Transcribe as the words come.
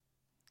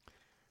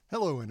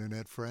Hello,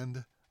 Internet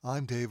friend.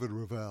 I'm David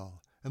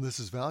Ravel, and this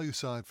is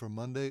ValueSide for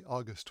Monday,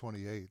 August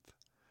 28th.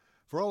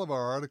 For all of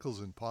our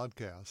articles and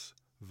podcasts,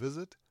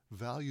 visit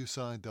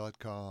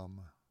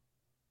valueside.com.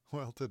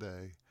 Well,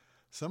 today,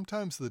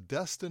 sometimes the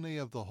destiny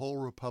of the whole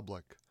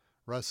republic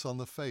rests on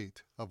the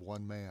fate of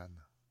one man.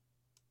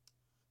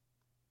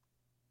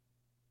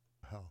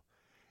 Well,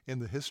 in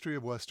the history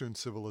of Western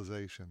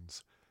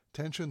civilizations,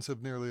 tensions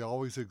have nearly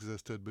always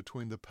existed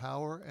between the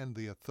power and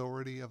the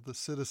authority of the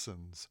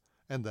citizens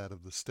and that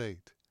of the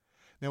state.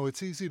 Now,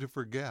 it's easy to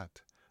forget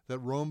that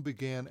Rome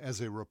began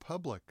as a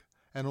republic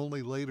and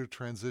only later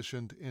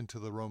transitioned into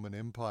the Roman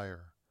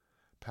Empire.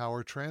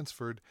 Power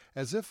transferred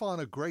as if on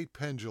a great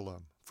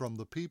pendulum from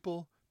the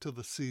people to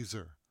the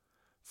Caesar.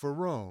 For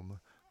Rome,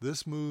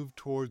 this move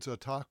towards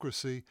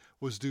autocracy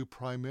was due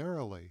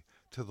primarily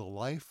to the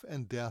life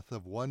and death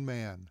of one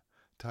man,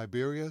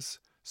 Tiberius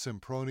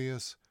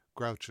Sempronius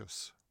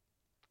Gracchus.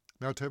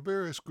 Now,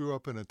 Tiberius grew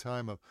up in a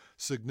time of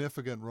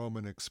significant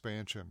Roman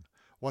expansion.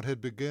 What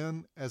had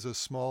begun as a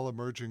small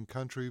emerging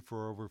country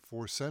for over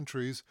 4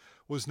 centuries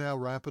was now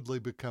rapidly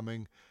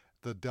becoming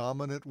the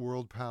dominant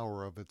world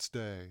power of its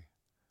day.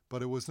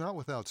 But it was not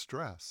without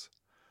stress.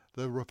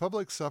 The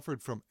Republic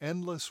suffered from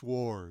endless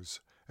wars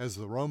as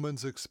the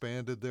Romans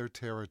expanded their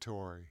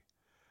territory.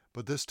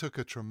 But this took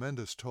a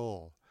tremendous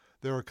toll.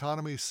 Their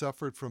economy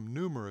suffered from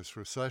numerous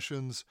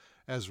recessions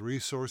as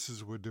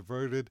resources were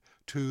diverted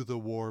to the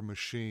war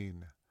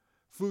machine.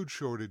 Food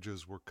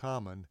shortages were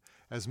common,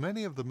 as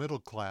many of the middle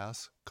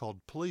class,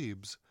 called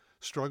plebes,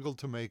 struggled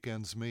to make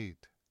ends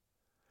meet.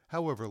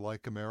 However,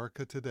 like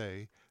America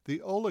today, the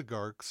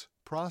oligarchs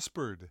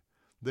prospered.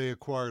 They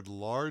acquired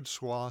large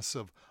swaths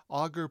of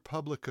ager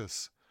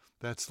publicus,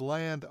 that's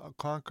land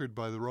conquered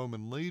by the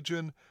Roman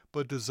legion,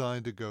 but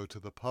designed to go to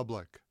the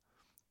public.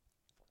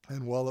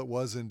 And while it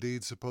was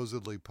indeed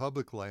supposedly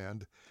public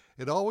land,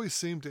 it always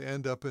seemed to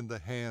end up in the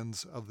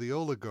hands of the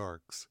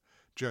oligarchs,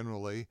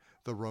 generally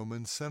the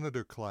Roman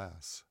senator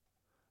class.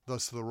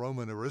 Thus the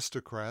Roman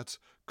aristocrats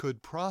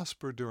could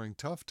prosper during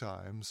tough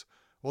times,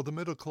 while the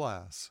middle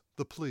class,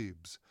 the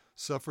plebes,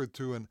 suffered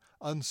through an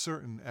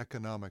uncertain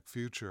economic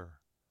future.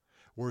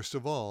 Worst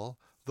of all,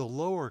 the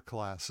lower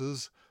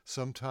classes,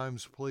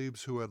 sometimes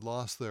plebes who had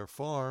lost their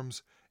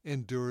farms,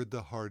 endured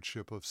the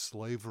hardship of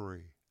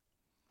slavery.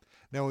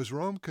 Now, as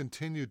Rome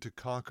continued to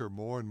conquer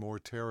more and more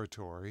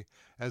territory,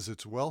 as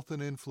its wealth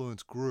and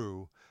influence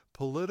grew,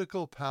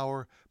 political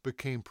power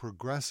became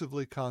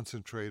progressively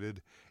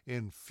concentrated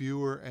in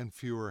fewer and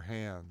fewer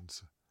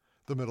hands.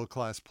 The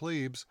middle-class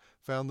plebes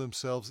found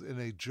themselves in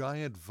a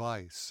giant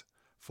vice,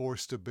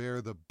 forced to bear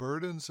the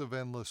burdens of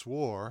endless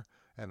war,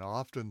 and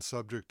often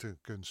subject to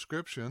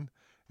conscription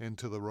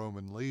into the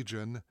Roman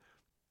legion.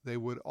 They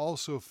would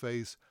also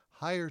face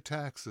higher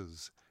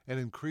taxes and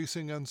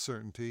increasing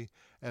uncertainty,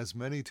 as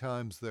many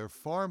times their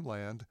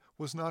farmland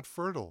was not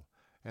fertile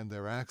and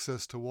their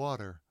access to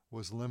water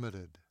was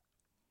limited.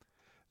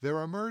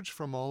 There emerged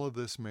from all of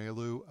this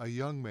milieu a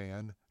young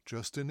man,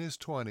 just in his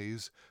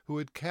 20s, who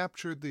had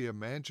captured the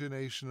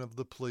imagination of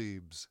the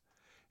plebes.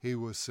 He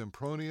was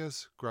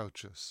Sempronius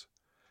Gracchus.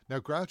 Now,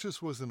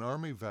 Gracchus was an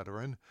army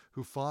veteran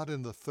who fought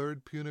in the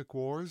Third Punic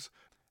Wars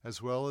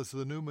as well as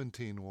the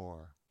Numantine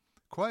War.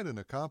 Quite an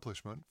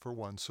accomplishment for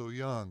one so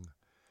young.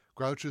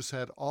 Gracchus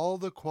had all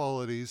the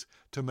qualities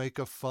to make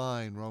a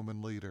fine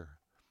Roman leader.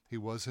 He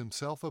was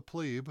himself a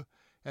plebe,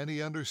 and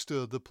he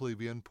understood the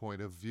plebeian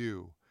point of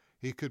view.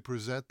 He could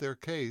present their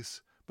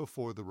case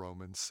before the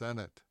Roman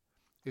Senate.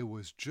 It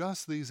was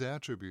just these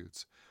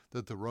attributes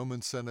that the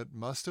Roman Senate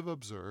must have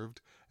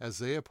observed as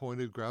they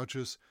appointed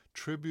Gracchus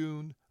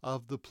tribune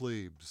of the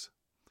plebes.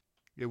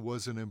 It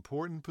was an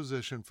important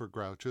position for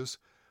Gracchus,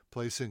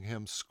 placing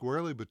him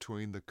squarely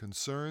between the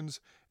concerns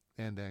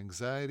and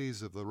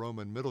anxieties of the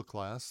Roman middle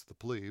class, the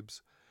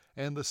plebes,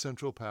 and the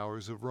central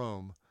powers of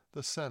Rome,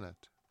 the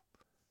Senate.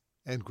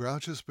 And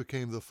Gracchus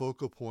became the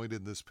focal point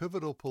in this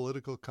pivotal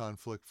political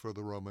conflict for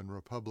the Roman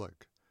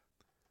Republic.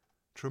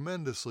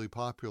 Tremendously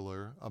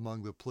popular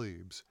among the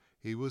plebes,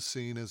 he was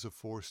seen as a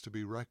force to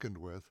be reckoned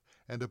with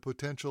and a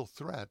potential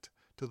threat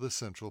to the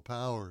central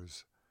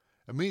powers.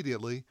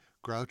 Immediately,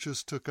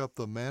 Gracchus took up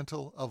the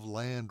mantle of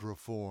land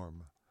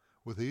reform.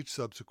 With each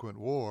subsequent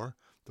war,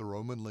 the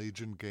Roman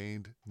legion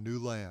gained new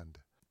land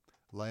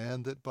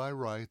that by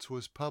rights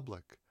was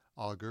public,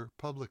 ager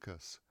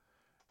publicus,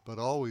 but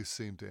always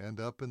seemed to end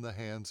up in the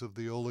hands of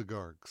the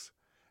oligarchs.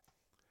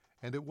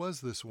 And it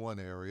was this one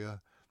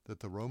area that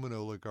the Roman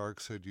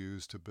oligarchs had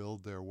used to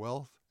build their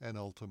wealth and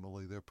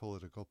ultimately their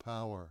political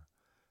power.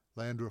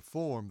 Land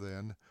reform,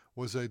 then,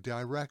 was a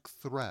direct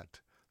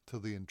threat to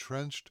the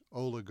entrenched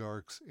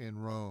oligarchs in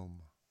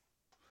Rome.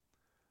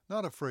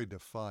 Not afraid to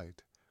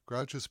fight,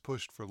 Gracchus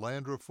pushed for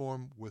land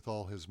reform with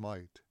all his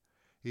might.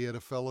 He had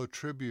a fellow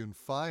tribune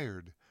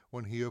fired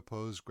when he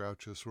opposed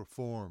Gracchus'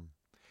 reform.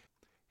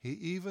 He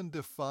even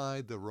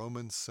defied the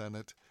Roman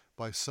Senate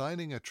by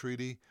signing a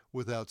treaty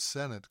without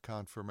Senate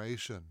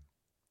confirmation.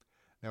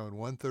 Now, in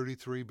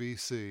 133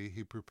 BC,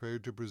 he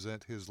prepared to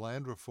present his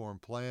land reform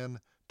plan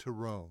to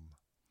Rome.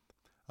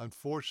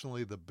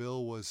 Unfortunately, the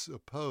bill was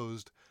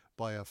opposed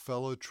by a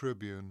fellow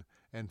tribune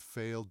and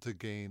failed to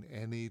gain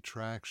any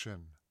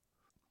traction.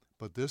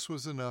 But this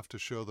was enough to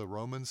show the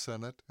Roman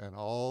Senate and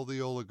all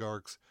the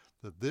oligarchs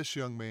that this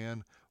young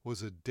man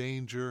was a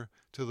danger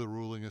to the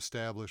ruling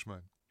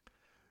establishment.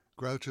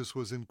 Gracchus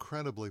was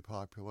incredibly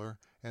popular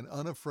and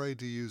unafraid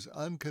to use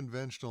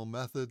unconventional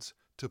methods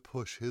to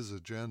push his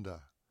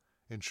agenda.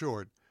 In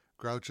short,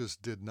 Gracchus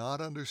did not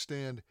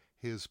understand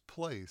his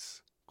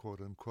place,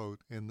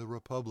 quote-unquote, in the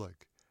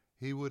Republic.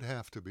 He would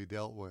have to be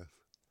dealt with.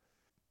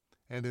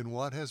 And in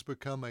what has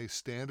become a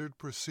standard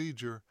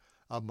procedure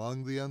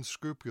among the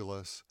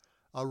unscrupulous,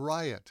 a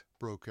riot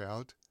broke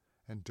out,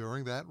 and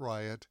during that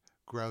riot,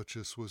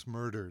 Gracchus was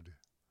murdered.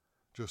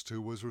 Just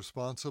who was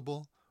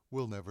responsible,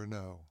 we'll never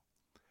know.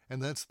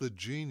 And that's the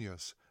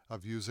genius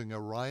of using a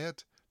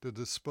riot to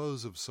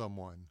dispose of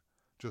someone.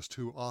 Just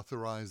who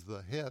authorized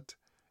the hit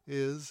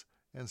is,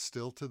 and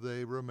still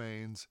today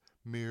remains,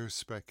 mere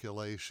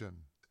speculation.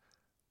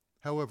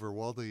 However,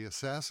 while the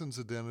assassin's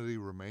identity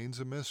remains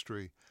a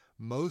mystery,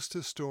 most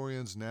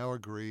historians now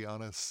agree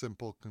on a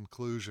simple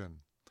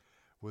conclusion.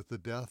 With the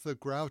death of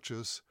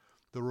Gracchus,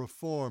 the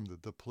reform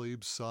that the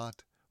plebes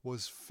sought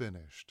was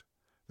finished.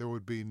 There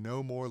would be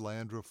no more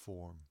land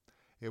reform.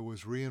 It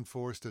was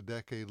reinforced a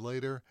decade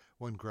later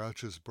when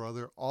Gracchus'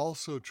 brother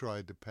also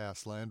tried to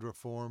pass land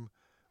reform,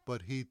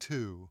 but he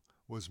too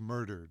was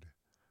murdered,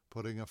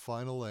 putting a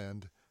final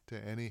end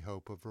to any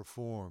hope of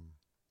reform.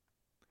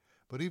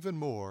 But even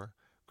more,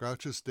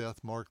 Gracchus'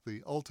 death marked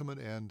the ultimate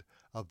end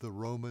of the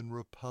Roman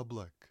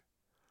Republic.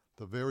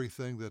 The very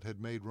thing that had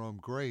made Rome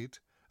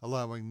great,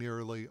 allowing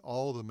nearly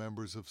all the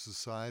members of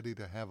society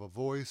to have a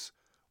voice,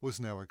 was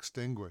now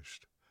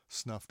extinguished,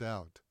 snuffed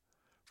out.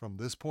 From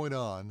this point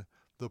on,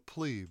 the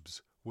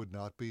plebes would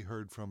not be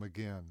heard from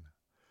again.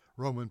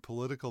 Roman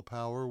political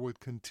power would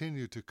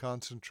continue to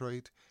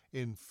concentrate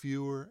in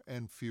fewer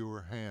and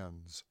fewer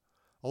hands.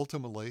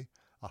 Ultimately,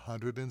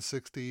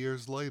 160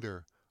 years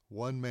later,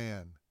 one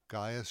man,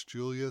 Gaius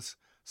Julius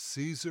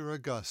Caesar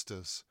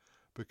Augustus,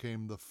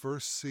 became the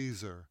first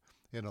Caesar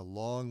in a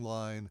long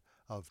line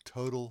of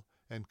total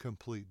and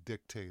complete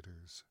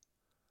dictators.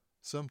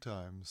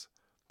 Sometimes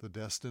the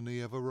destiny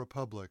of a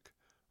republic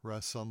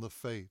rests on the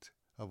fate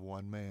of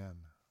one man.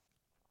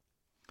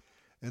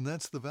 And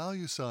that's the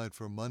value side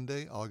for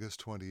Monday, August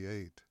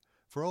 28.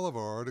 For all of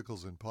our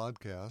articles and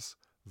podcasts,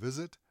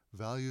 visit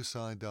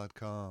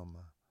valueside.com.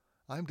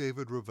 I'm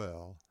David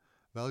Ravel.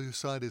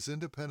 ValueSide is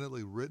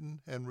independently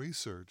written and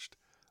researched.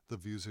 The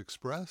views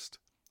expressed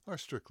are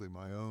strictly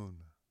my own.